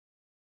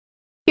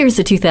Here's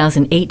a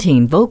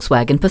 2018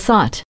 Volkswagen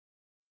Passat.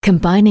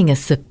 Combining a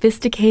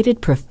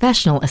sophisticated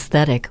professional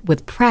aesthetic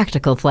with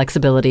practical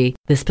flexibility,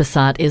 this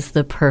Passat is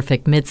the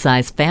perfect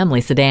midsize family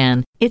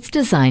sedan. It's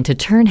designed to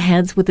turn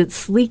heads with its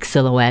sleek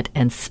silhouette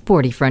and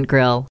sporty front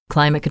grille.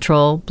 Climate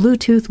control,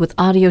 Bluetooth with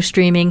audio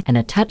streaming, and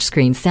a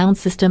touchscreen sound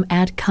system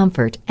add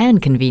comfort and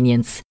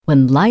convenience.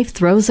 When life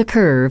throws a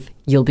curve,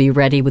 you'll be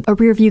ready with a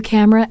rear-view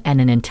camera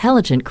and an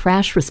intelligent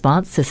crash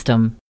response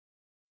system.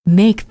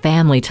 Make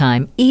family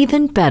time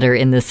even better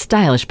in this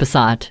stylish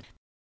Passat.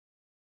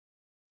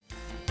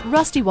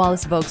 Rusty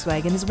Wallis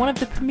Volkswagen is one of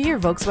the premier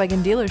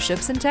Volkswagen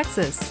dealerships in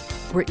Texas.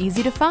 We're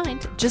easy to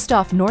find just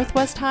off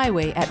Northwest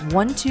Highway at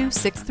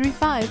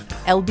 12635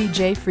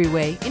 LBJ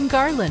Freeway in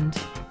Garland.